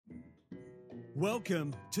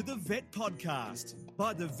Welcome to the Vet Podcast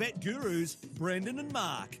by the Vet Gurus, Brendan and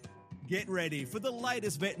Mark. Get ready for the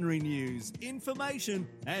latest veterinary news, information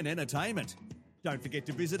and entertainment. Don't forget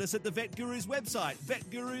to visit us at the Vet Gurus website,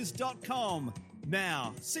 vetgurus.com.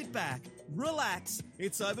 Now, sit back, relax.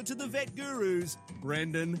 It's over to the Vet Gurus,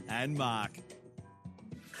 Brendan and Mark.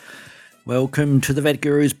 Welcome to the Vet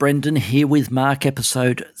Gurus. Brendan here with Mark,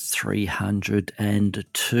 episode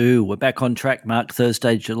 302. We're back on track, Mark,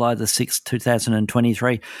 Thursday, July the 6th,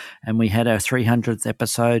 2023, and we had our 300th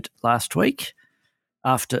episode last week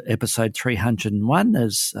after episode 301,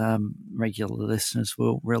 as regular listeners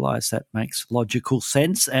will realise that makes logical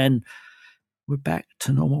sense, and we're back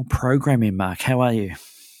to normal programming, Mark. How are you?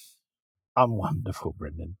 I'm wonderful,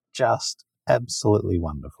 Brendan. Just absolutely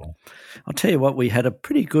wonderful. I'll tell you what, we had a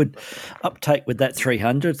pretty good uptake with that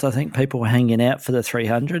 300th. I think people were hanging out for the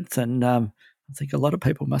 300th, and I think a lot of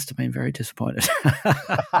people must have been very disappointed.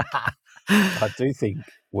 I do think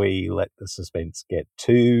we let the suspense get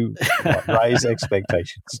raise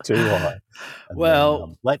expectations too high.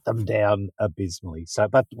 And let them down abysmally. So,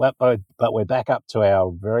 but we're back up to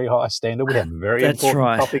our very high standard. We have a very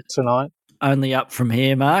important topic tonight. Only up from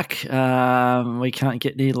here, Mark. We can't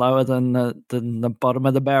get any lower than the bottom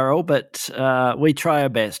of the barrel, but we try our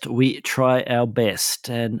best.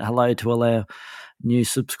 And hello to all our new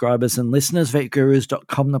subscribers and listeners.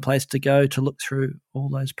 vetgurus.com, the place to go to look through all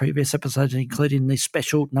those previous episodes, including the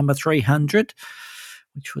special number 300,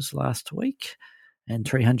 which was last week, and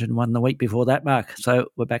 301 the week before that, Mark. So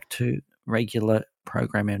we're back to regular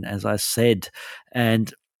programming, as I said,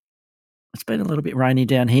 and it's been a little bit rainy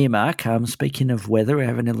down here, Mark. Speaking of weather, we're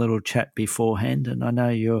having a little chat beforehand, and I know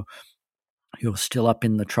you're still up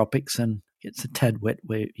in the tropics and it's a tad wet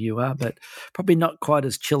where you are, but probably not quite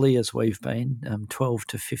as chilly as we've been, 12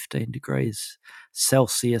 to 15 degrees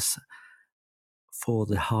Celsius for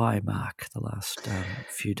the high, Mark, the last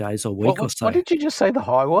few days or week or so. What did you just say the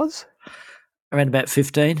high was? Around about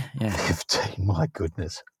 15, yeah. 15, my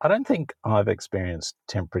goodness. I don't think I've experienced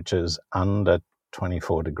temperatures under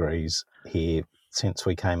 24 degrees here since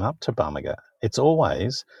we came up to Barmaga. It's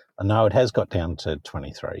always, no, it has got down to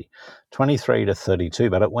 23 to 32,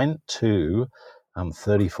 but it went to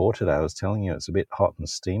 34 today. I was telling you it's a bit hot and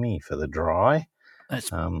steamy for the dry.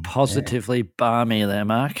 That's positively balmy there,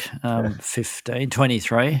 Mark. 15,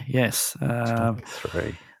 23, yes.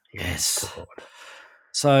 23. Yes. God.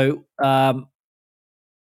 So,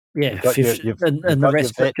 yeah, the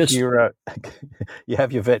rest just you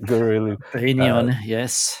have your vet guru beanie on,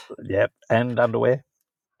 yes. Yep, and underwear.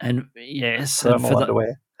 And yes, thermal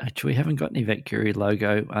underwear. Actually, we haven't got any vet guru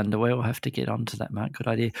logo underwear. We'll have to get onto that, Mark. Good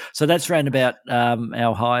idea. So that's around about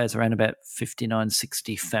our high is around about 59,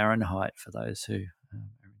 60 Fahrenheit for those who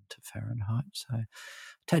are into Fahrenheit. So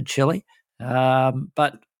tad chilly,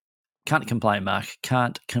 but can't complain, Mark.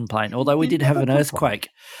 Can't complain. Although we did have an earthquake.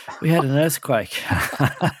 We had an earthquake.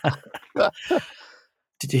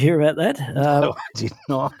 Did you hear about that? No, I did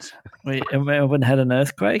not. Melbourne had an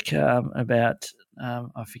earthquake about,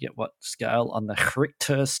 I forget what scale, on the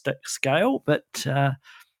Richter scale, but I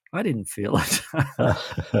didn't feel it.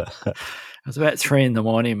 It was about 3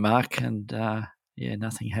 a.m, Mark, and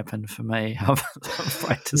nothing happened for me. I'm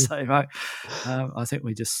afraid to say, Mark. I think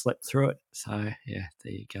we just slept through it. So, yeah,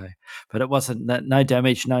 there you go. But it wasn't no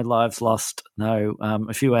damage, no lives lost, no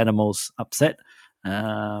a few animals upset.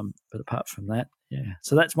 But apart from that, yeah.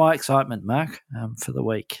 So that's my excitement, Mark, for the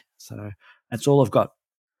week. So that's all I've got.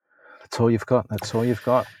 That's all you've got.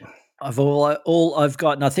 All I've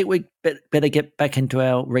got, and I think we better get back into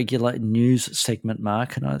our regular news segment,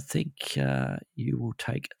 Mark. And I think you will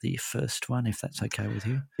take the first one, if that's okay with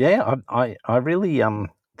you. Yeah, I really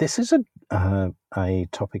this is a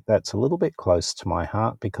topic that's a little bit close to my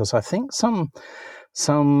heart, because I think some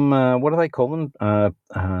what do they call them?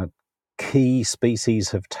 Key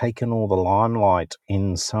species have taken all the limelight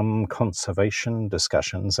in some conservation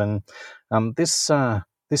discussions, and this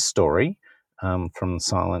story from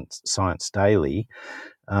Science Daily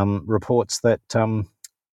reports that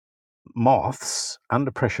moths,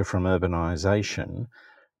 under pressure from urbanisation,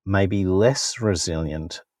 may be less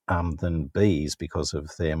resilient than bees because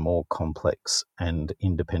of their more complex and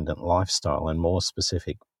independent lifestyle and more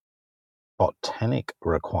specific botanic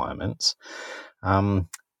requirements.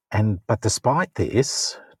 But despite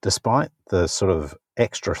this, despite the sort of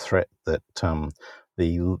extra threat that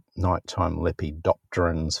the nighttime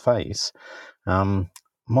lepidopterans face,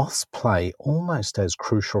 moths play almost as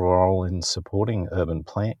crucial a role in supporting urban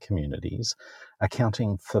plant communities,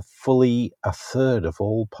 accounting for fully a third of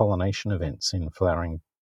all pollination events in flowering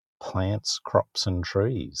plants, crops, and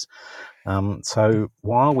trees. So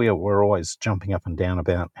while we're always jumping up and down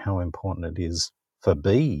about how important it is for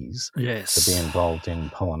bees to be Yes. involved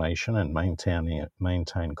in pollination and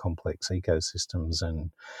maintain complex ecosystems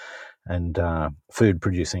and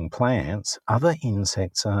food-producing plants, other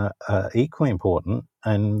insects are equally important,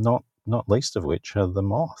 and not least of which are the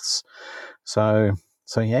moths. So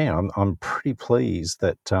yeah, I'm pretty pleased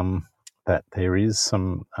that that there is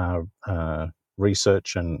some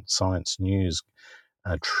research and science news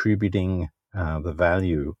attributing the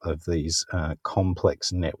value of these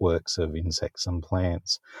complex networks of insects and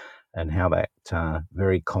plants, and how that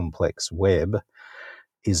very complex web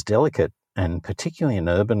is delicate, and particularly in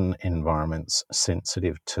urban environments,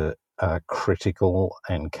 sensitive to critical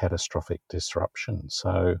and catastrophic disruption.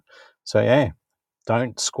 So yeah,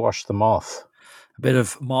 don't squash the moth. A bit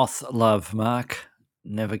of moth love, Mark.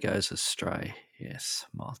 Never goes astray. Yes,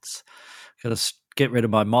 moths. Got to get rid of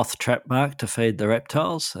my moth trap, Mark, to feed the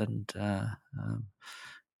reptiles and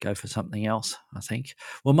go for something else, I think.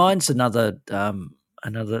 Well, mine's another.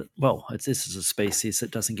 Well, this is a species that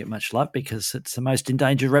doesn't get much love because it's the most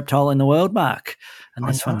endangered reptile in the world, Mark. And I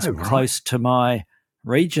this know, one's right? close to my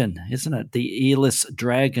region, isn't it? The earless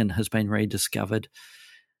dragon has been rediscovered,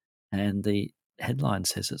 and the headline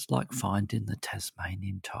says it's like finding the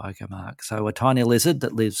Tasmanian tiger, Mark. So a tiny lizard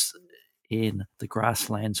that lives in the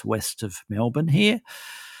grasslands west of Melbourne here,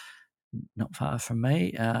 not far from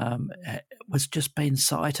me, was just been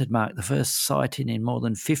sighted, Mark. The first sighting in more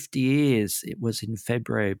than 50 years. It was in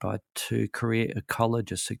February by two career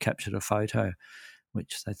ecologists who captured a photo,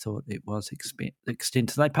 which they thought it was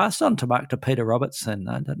extinct. They passed on to Peter Robertson.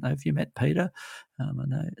 I don't know if you met Peter.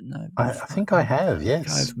 I think I have,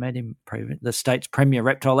 yes. I've met him, the state's premier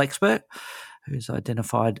reptile expert, who's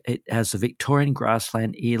identified it as a Victorian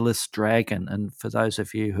grassland earless dragon. And for those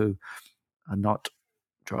of you who are not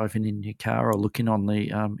driving in your car or looking on the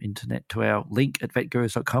internet to our link at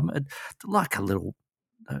vetgurus.com, they're like a little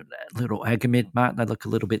agamid, Mark. They look a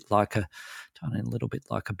little bit like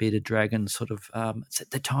a bearded dragon, sort of.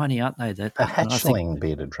 They're tiny, aren't they? A hatchling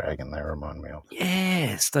bearded dragon, they remind me of.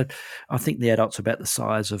 Yes, I think the adults are about the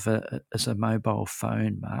size of a mobile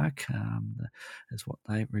phone, Mark, is what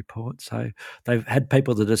they report. So they've had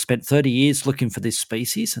people that have spent 30 years looking for this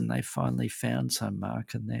species, and they finally found some,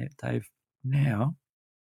 Mark, and they've now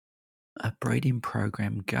a breeding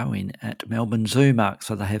program going at Melbourne Zoo, Mark.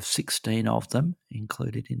 So they have 16 of them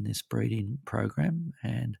included in this breeding program,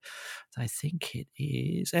 and they think it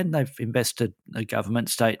is. And they've invested, the government,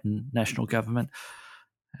 state and national government,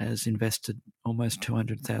 has invested almost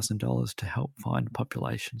 $200,000 to help find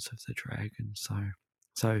populations of the dragon.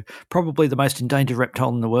 So probably the most endangered reptile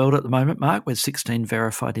in the world at the moment, Mark, with 16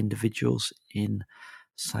 verified individuals in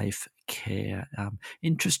safe care.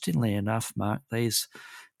 Interestingly enough, Mark, these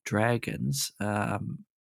dragons have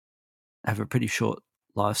a pretty short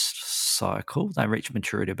life cycle. They reach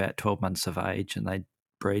maturity about 12 months of age, and they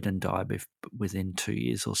breed and die within 2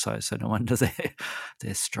 years or so. So no wonder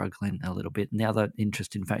they're struggling a little bit. Now, the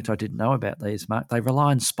interesting fact I didn't know about these, Mark, they rely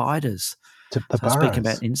on spiders. Speaking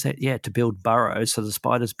about insects, to build burrows. So the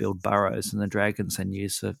spiders build burrows, and the dragons then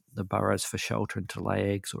use the burrows for shelter and to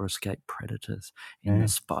lay eggs or escape predators in the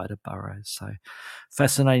spider burrows. So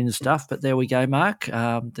fascinating stuff. But there we go, Mark.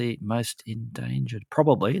 Probably the most endangered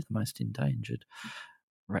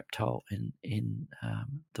reptile in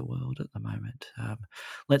the world at the moment.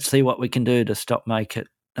 Let's see what we can do to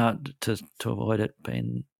to avoid it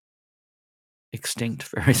being extinct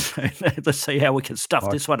very soon. Let's see how we can stuff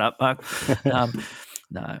this one up, Mark.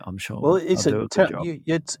 No, I'm sure. Well, it's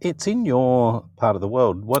in your part of the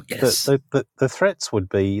world. What the threats would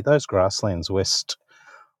be? Those grasslands west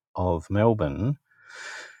of Melbourne.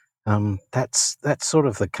 That's sort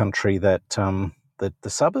of the country that that the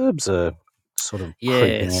suburbs are sort of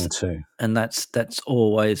creeping into, and that's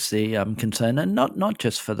always the concern, and not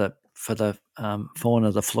just for the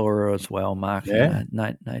fauna, the flora as well, Mark. Yeah.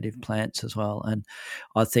 Native plants as well. And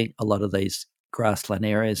I think a lot of these grassland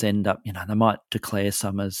areas end up, they might declare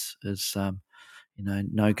some as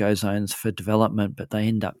no-go zones for development, but they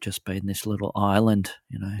end up just being this little island,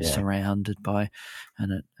 surrounded by,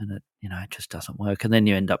 and it just doesn't work. And then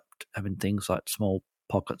you end up having things like small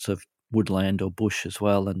pockets of woodland or bush as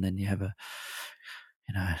well, and then you have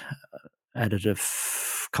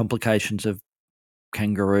additive complications of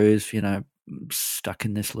kangaroos, stuck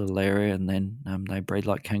in this little area, and then they breed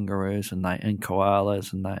like kangaroos and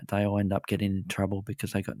koalas, and they all end up getting in trouble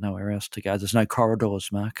because they got nowhere else to go. There's no corridors,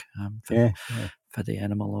 Mark, for the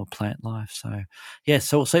animal or plant life. So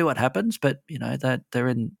we'll see what happens, but that they're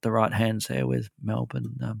in the right hands there with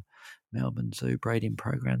Melbourne Zoo breeding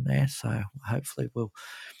program there. So hopefully we'll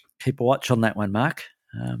keep a watch on that one, Mark.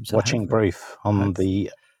 Watching brief on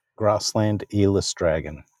the grassland earless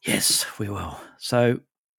dragon. Yes, we will. So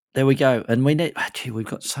there we go. And we've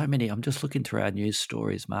got so many. I'm just looking through our news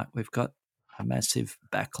stories, Mark. We've got a massive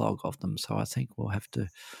backlog of them. So I think we'll have to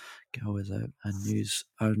go with a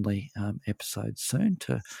news-only episode soon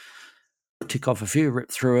to tick off a few,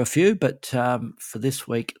 rip through a few. But for this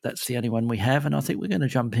week, that's the only one we have. And I think we're going to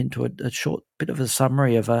jump into a short bit of a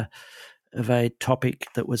summary of a topic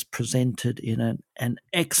that was presented in an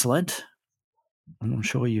excellent, and I'm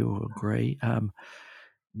sure you will agree,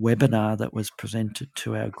 webinar that was presented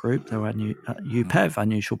to our group, the UPAV,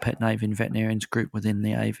 Unusual Pet and Avian Veterinarians group within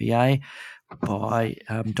the AVA, by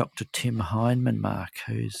Dr. Tim Heinemann, Mark,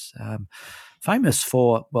 who's famous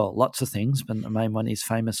for, well, lots of things, but the main one he's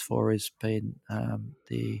famous for is being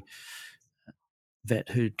the vet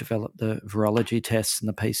who developed the virology tests and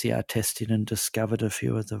the PCR testing and discovered a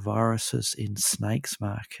few of the viruses in snakes,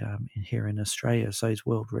 Mark, here in Australia. So he's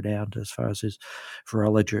world renowned as far as his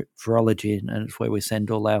virology, and it's where we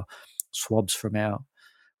send all our swabs from our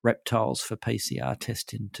reptiles for PCR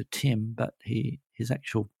testing to Tim. But his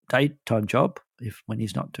actual daytime job, when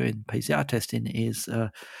he's not doing PCR testing, is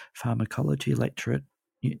a pharmacology lecturer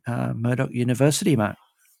at Murdoch University, Mark.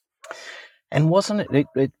 And wasn't it?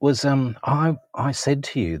 It was. I said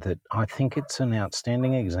to you that I think it's an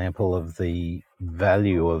outstanding example of the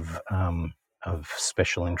value of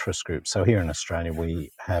special interest groups. So here in Australia,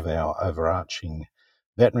 we have our overarching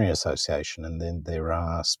veterinary association, and then there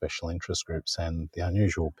are special interest groups. And the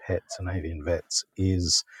Unusual Pets and Avian Vets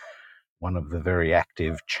is one of the very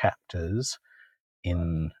active chapters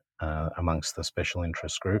in amongst the special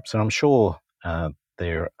interest groups. And I'm sure I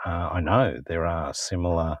know there are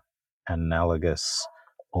similar analogous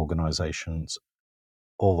organisations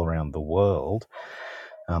all around the world.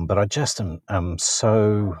 But I just am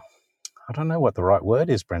so, I don't know what the right word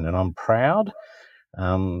is, Brendan. I'm proud.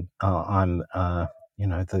 I'm, chuffed.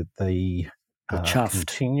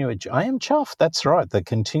 I am chuffed. That's right. The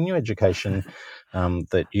continuing education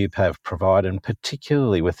that UPAV provide, and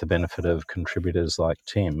particularly with the benefit of contributors like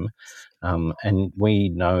Tim, and we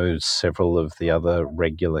know several of the other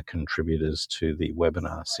regular contributors to the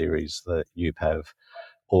webinar series that UPAV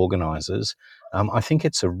organises. I think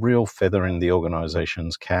it's a real feather in the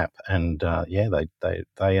organisation's cap, and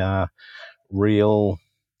they are real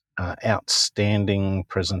outstanding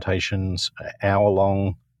presentations,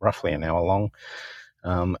 roughly an hour long.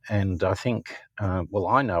 And I think,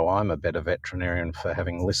 I know I'm a better veterinarian for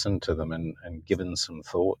having listened to them and given some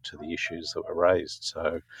thought to the issues that were raised.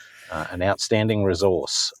 So an outstanding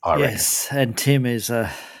resource, I reckon. Yes, and Tim is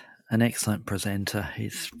an excellent presenter.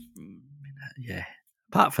 He's,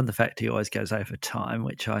 apart from the fact he always goes over time,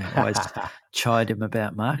 which I always chide him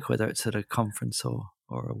about, Mark, whether it's at a conference or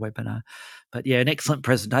a webinar. But yeah, an excellent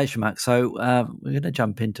presentation, Mark. So we're going to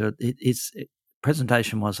jump into it. His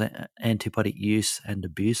presentation was antibiotic use and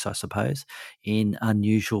abuse, I suppose, in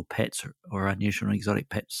unusual pets or unusual and exotic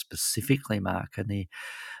pets specifically, Mark. And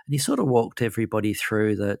he sort of walked everybody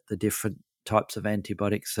through the different types of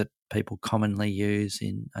antibiotics that people commonly use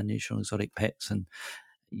in unusual and exotic pets. And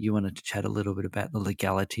you wanted to chat a little bit about the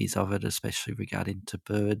legalities of it, especially regarding to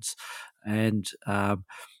birds, and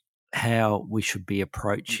how we should be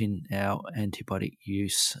approaching our antibiotic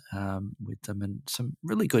use with them, and some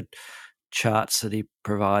really good charts that he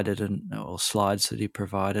provided or slides that he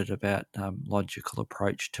provided about logical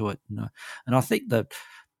approach to it. And I think that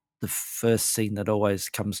the first thing that always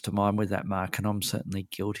comes to mind with that, Mark, and I'm certainly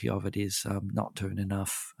guilty of it, is not doing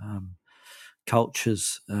enough culture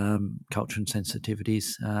and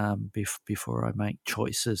sensitivities before I make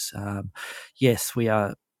choices. Yes, we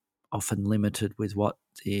are often limited with what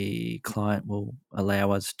the client will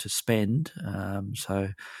allow us to spend. So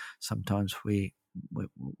sometimes we're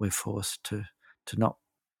forced to not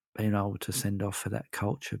being able to send off for that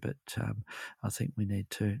culture. But I think we need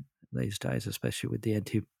to, these days, especially with the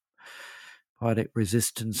antibiotic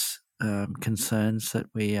resistance concerns, that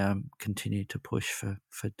we continue to push for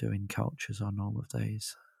doing cultures on all of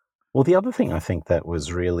these. Well, the other thing I think that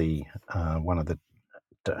was really one of the,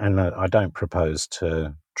 and I don't propose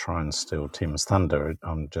to try and steal Tim's thunder,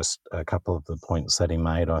 just a couple of the points that he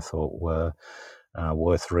made I thought were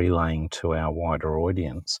worth relaying to our wider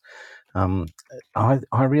audience. I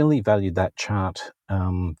really valued that chart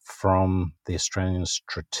from the Australian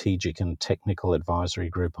Strategic and Technical Advisory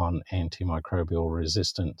Group on Antimicrobial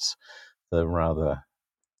Resistance, the rather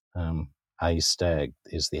ASTAG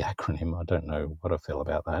is the acronym. I don't know what I feel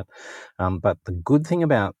about that. But the good thing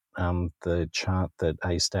about the chart that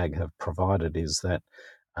ASTAG have provided is that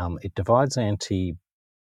it divides antibacterial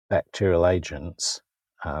agents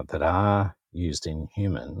that are used in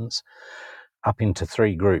humans up into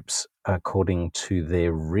 3 groups according to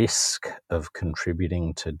their risk of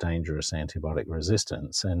contributing to dangerous antibiotic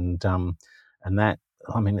resistance. And that,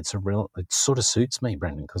 I mean, it sort of suits me,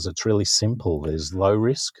 Brendan, because it's really simple. There's low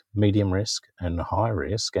risk, medium risk, and high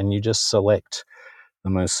risk, and you just select the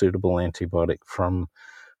most suitable antibiotic from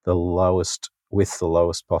the lowest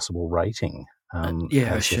possible rating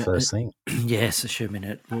as the first thing. Yes, assuming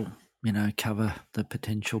it will, cover the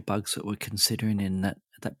potential bugs that we're considering in that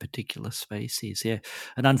particular species. Yeah,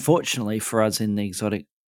 and unfortunately for us in the exotic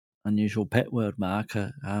unusual pet world, Mark,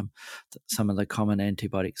 some of the common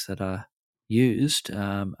antibiotics that are used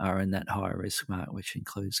are in that higher risk mark, which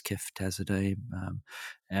includes ceftazidime,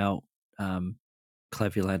 our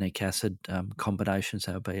clavulanic acid combinations,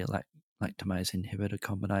 our lactamase inhibitor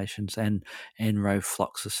combinations, and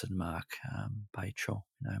enrofloxacin, Mark, Baytril.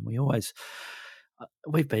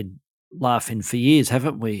 We've been laughing for years,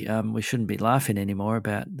 haven't we? We shouldn't be laughing anymore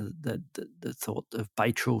about the thought of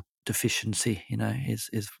Baytril deficiency,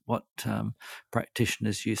 is what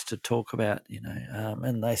practitioners used to talk about,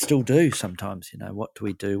 and they still do sometimes. What do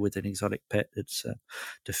we do with an exotic pet that's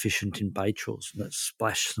deficient in Baytrils? Let's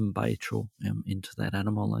splash some Baytril into that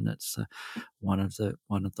animal, and it's one of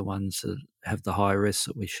the ones that have the high risk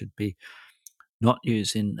that we should be not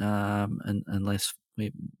using unless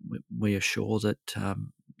we are sure that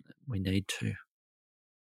we need to.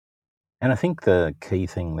 And I think the key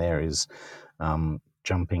thing there is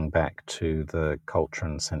jumping back to the culture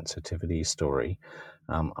and sensitivity story.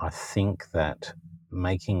 I think that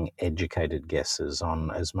making educated guesses on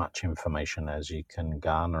as much information as you can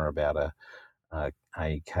garner about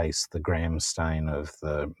a case, the gram stain of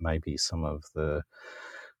maybe some of the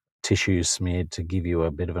tissues smeared to give you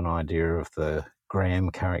a bit of an idea of the gram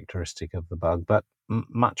characteristic of the bug, but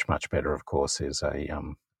much better, of course, is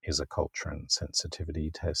a culture and sensitivity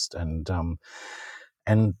test.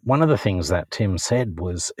 And one of the things that Tim said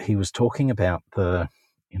was he was talking about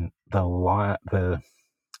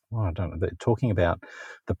talking about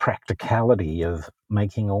the practicality of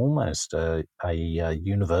making almost a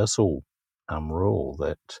universal rule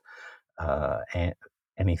that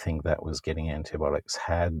anything that was getting antibiotics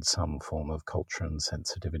had some form of culture and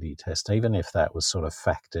sensitivity test, even if that was sort of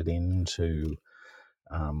factored into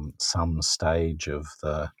some stage of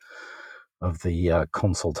the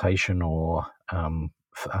consultation, or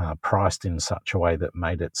priced in such a way that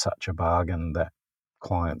made it such a bargain that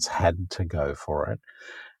clients had to go for it.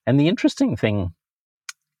 And the interesting thing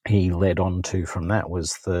he led on to from that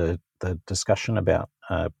was the discussion about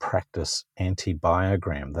practice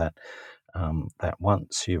antibiogram, that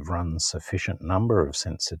once you've run sufficient number of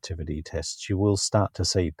sensitivity tests, you will start to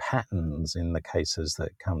see patterns in the cases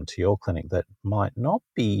that come to your clinic that might not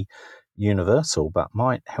be universal, but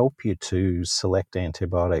might help you to select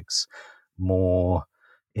antibiotics more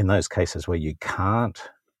in those cases where you can't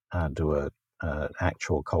do a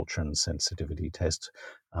actual culture and sensitivity test,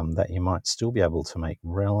 that you might still be able to make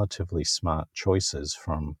relatively smart choices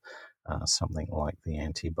from something like the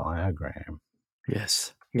antibiogram.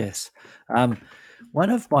 Yes. One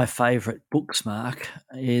of my favourite books, Mark,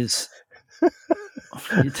 is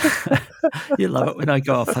you love it when I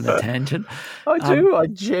go off on a tangent. I do. I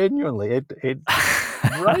genuinely, it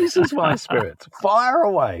raises my spirits. Fire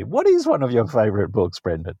away. What is one of your favourite books,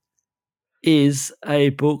 Brendan? Is a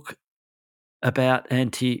book about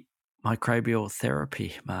antimicrobial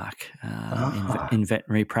therapy, Mark, in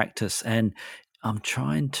veterinary practice. And I'm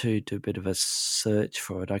trying to do a bit of a search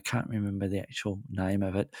for it. I can't remember the actual name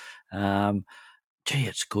of it.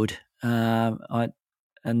 It's good.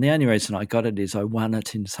 And the only reason I got it is I won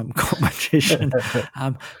it in some competition.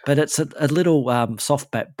 But it's a little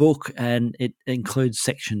softback book, and it includes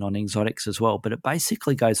section on exotics as well. But it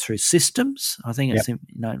basically goes through systems. I think it's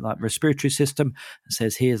like respiratory system. It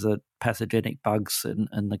says here's the pathogenic bugs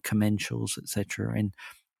and the commensals, etc. in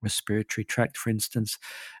respiratory tract, for instance.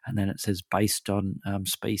 And then it says based on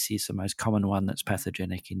species, the most common one that's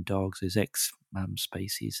pathogenic in dogs is X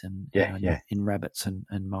species, and in rabbits and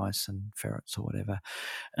mice and ferrets or whatever.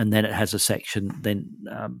 And then it has a section, then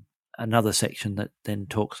another section that then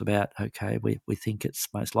talks about, okay, we think it's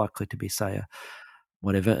most likely to be, say,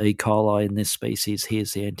 whatever, E. coli in this species.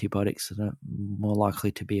 Here's the antibiotics that are more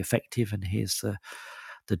likely to be effective, and here's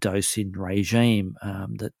the dosing regime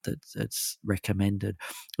that's recommended.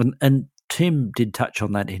 And Tim did touch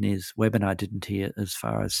on that in his webinar, didn't he, as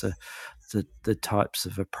far as the types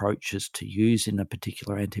of approaches to use in a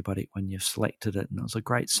particular antibiotic when you've selected it. And it was a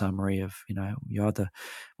great summary of, you either,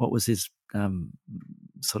 what was his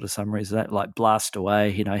sort of summaries of that, like blast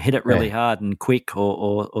away, hit it really hard and quick,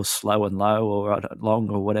 or slow and low, or long,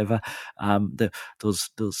 or whatever. There was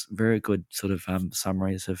very good sort of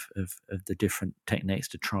summaries of the different techniques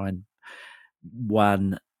to try and,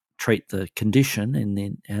 one, treat the condition in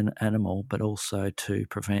the animal, but also to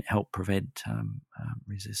help prevent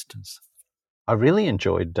resistance. I really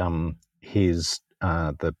enjoyed his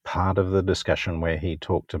the part of the discussion where he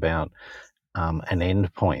talked about an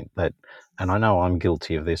end point that, and I know I'm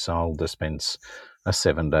guilty of this, I'll dispense a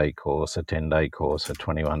 7-day course, a 10-day course, a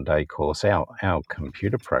 21-day course. Our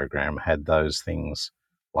computer program had those things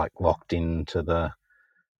like locked into the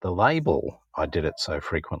label. I did it so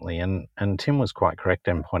frequently, and Tim was quite correct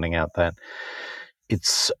in pointing out that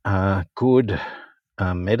it's good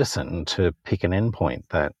medicine to pick an endpoint,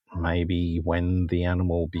 that maybe when the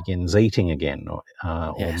animal begins eating again, or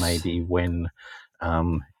maybe when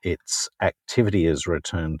its activity is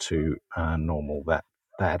returned to normal, that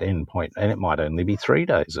endpoint. And it might only be 3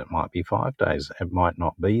 days, it might be 5 days, it might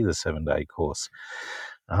not be the 7-day course.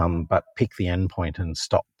 But pick the endpoint and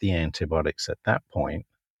stop the antibiotics at that point.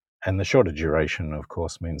 And the shorter duration, of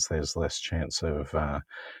course, means there's less chance of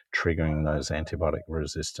triggering those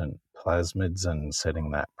antibiotic-resistant plasmids and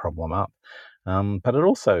setting that problem up. But it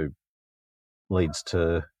also leads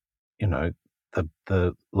to,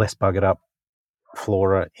 the less buggered up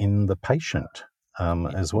flora in the patient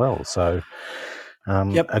as well. So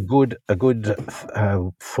a good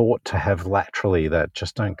thought to have laterally, that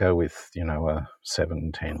just don't go with, a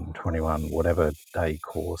 7, 10, 21, whatever day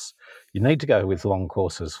course. You need to go with long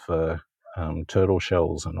courses for turtle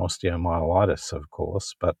shells and osteomyelitis, of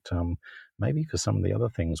course, but maybe for some of the other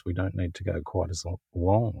things we don't need to go quite as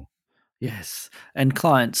long. Yes, and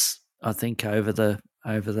clients, I think, over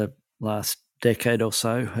the last decade or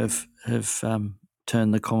so have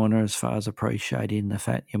turned the corner as far as appreciating the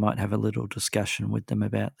fact you might have a little discussion with them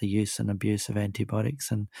about the use and abuse of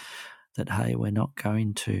antibiotics, and that, hey, we're not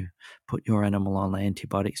going to put your animal on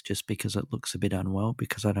antibiotics just because it looks a bit unwell,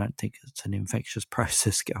 because I don't think it's an infectious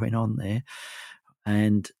process going on there.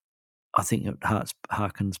 And I think it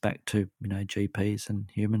harkens back to, GPs and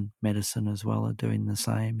human medicine as well are doing the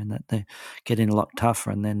same, and that they're getting a lot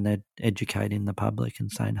tougher, and then they're educating the public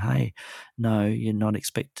and saying, hey, no, you're not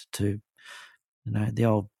expected to, the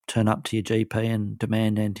old turn up to your GP and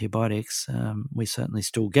demand antibiotics. We certainly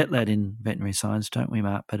still get that in veterinary science, don't we,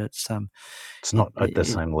 Mark? But it's not at the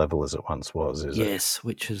same level as it once was, is it? Yes,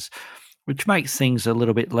 which makes things a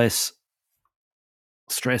little bit less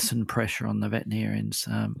stress and pressure on the veterinarians,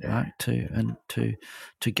 Mark, to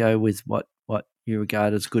go with what you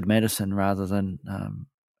regard as good medicine, rather than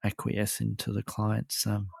acquiescing to the client's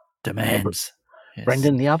demands. Yes.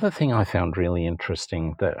 Brendan, the other thing I found really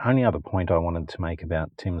interesting, the only other point I wanted to make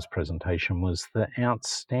about Tim's presentation, was the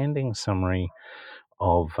outstanding summary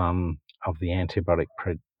of the antibiotic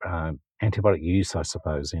use, I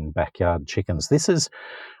suppose, in backyard chickens. This is,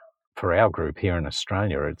 for our group here in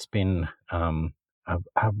Australia, it's been a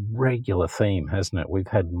regular theme, hasn't it? We've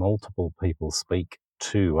had multiple people speak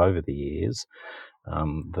to, over the years,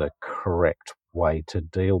 the correct way to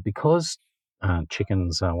deal, because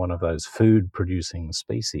chickens are one of those food-producing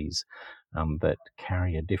species that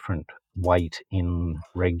carry a different weight in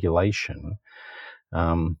regulation.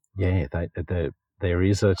 There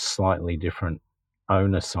is a slightly different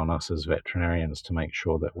onus on us as veterinarians to make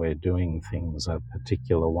sure that we're doing things a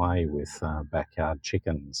particular way with backyard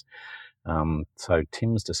chickens. So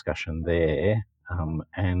Tim's discussion there,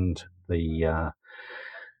 and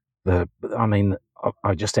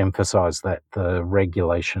I just emphasise that the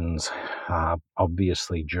regulations are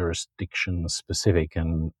obviously jurisdiction specific,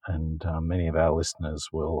 and many of our listeners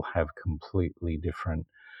will have completely different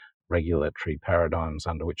regulatory paradigms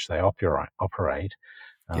under which they operate.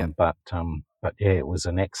 But it was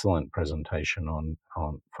an excellent presentation on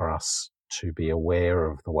for us to be aware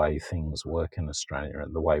of the way things work in Australia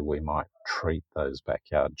and the way we might treat those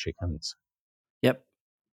backyard chickens. Yep.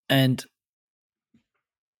 And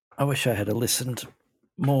I wish I had listened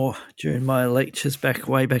more during my lectures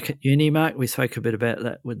way back at uni, Mark. We spoke a bit about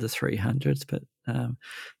that with the 300s, but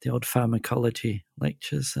the old pharmacology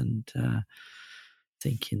lectures, and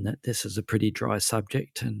thinking that this is a pretty dry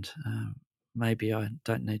subject, and maybe I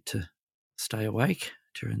don't need to stay awake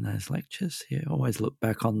during those lectures. You always look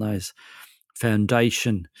back on those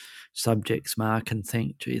foundation subjects, Mark, and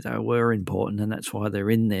think, gee, they were important and that's why they're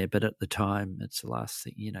in there. But at the time, it's the last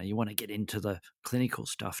thing, you want to get into the clinical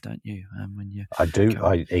stuff, don't you? I do.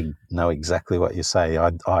 I know exactly what you say.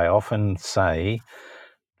 I often say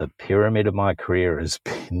the pyramid of my career has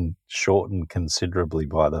been shortened considerably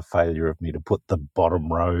by the failure of me to put the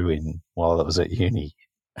bottom row in while I was at uni.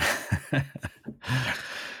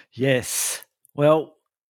 Yes. Well,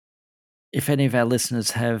 if any of our listeners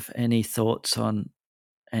have any thoughts on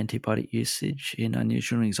antibiotic usage in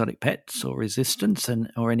unusual and exotic pets or resistance,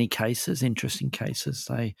 or any cases, interesting cases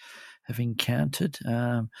they have encountered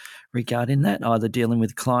regarding that, either dealing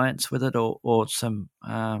with clients with it or some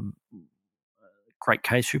great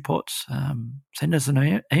case reports, send us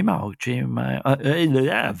an email,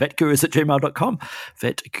 vetgurus@gmail.com,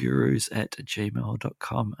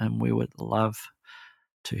 vetgurus@gmail.com, and we would love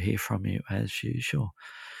to hear from you as usual.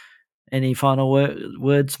 Any final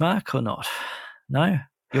words, Mark, or not? No?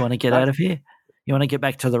 You want to get out of here? You want to get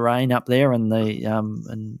back to the rain up there and the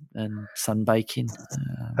and sunbaking?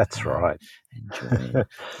 That's right. Enjoying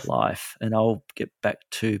life. And I'll get back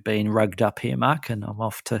to being rugged up here, Mark, and I'm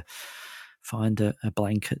off to find a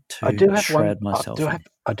blanket to shroud myself in.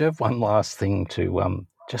 I do have one last thing to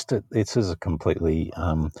this is a completely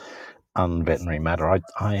unveterinary matter.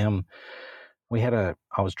 I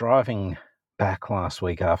was driving back last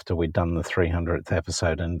week after we'd done the 300th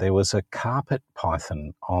episode, and there was a carpet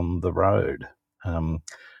python on the road. And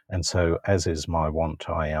so, as is my wont,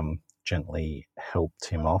 I gently helped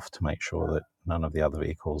him off to make sure that none of the other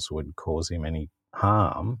vehicles would cause him any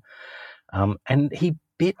harm. And he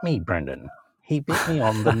bit me, Brendan. He bit me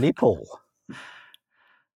on the nipple.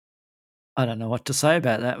 I don't know what to say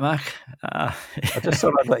about that, Mark. I just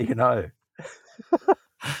thought I'd let you know.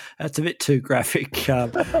 That's a bit too graphic.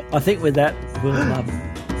 I think with that, we'll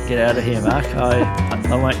get out of here, Mark. I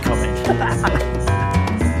won't comment.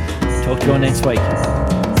 Talk to you all next week.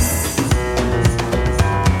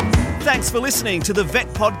 Thanks for listening to the Vet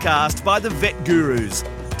Podcast by the Vet Gurus.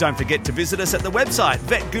 Don't forget to visit us at the website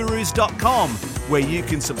vetgurus.com, where you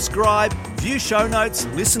can subscribe, view show notes,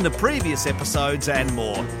 listen to previous episodes and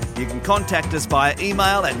more. You can contact us via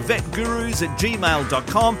email at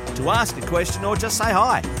vetgurus@gmail.com to ask a question or just say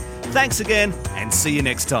hi. Thanks again, and see you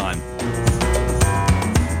next time.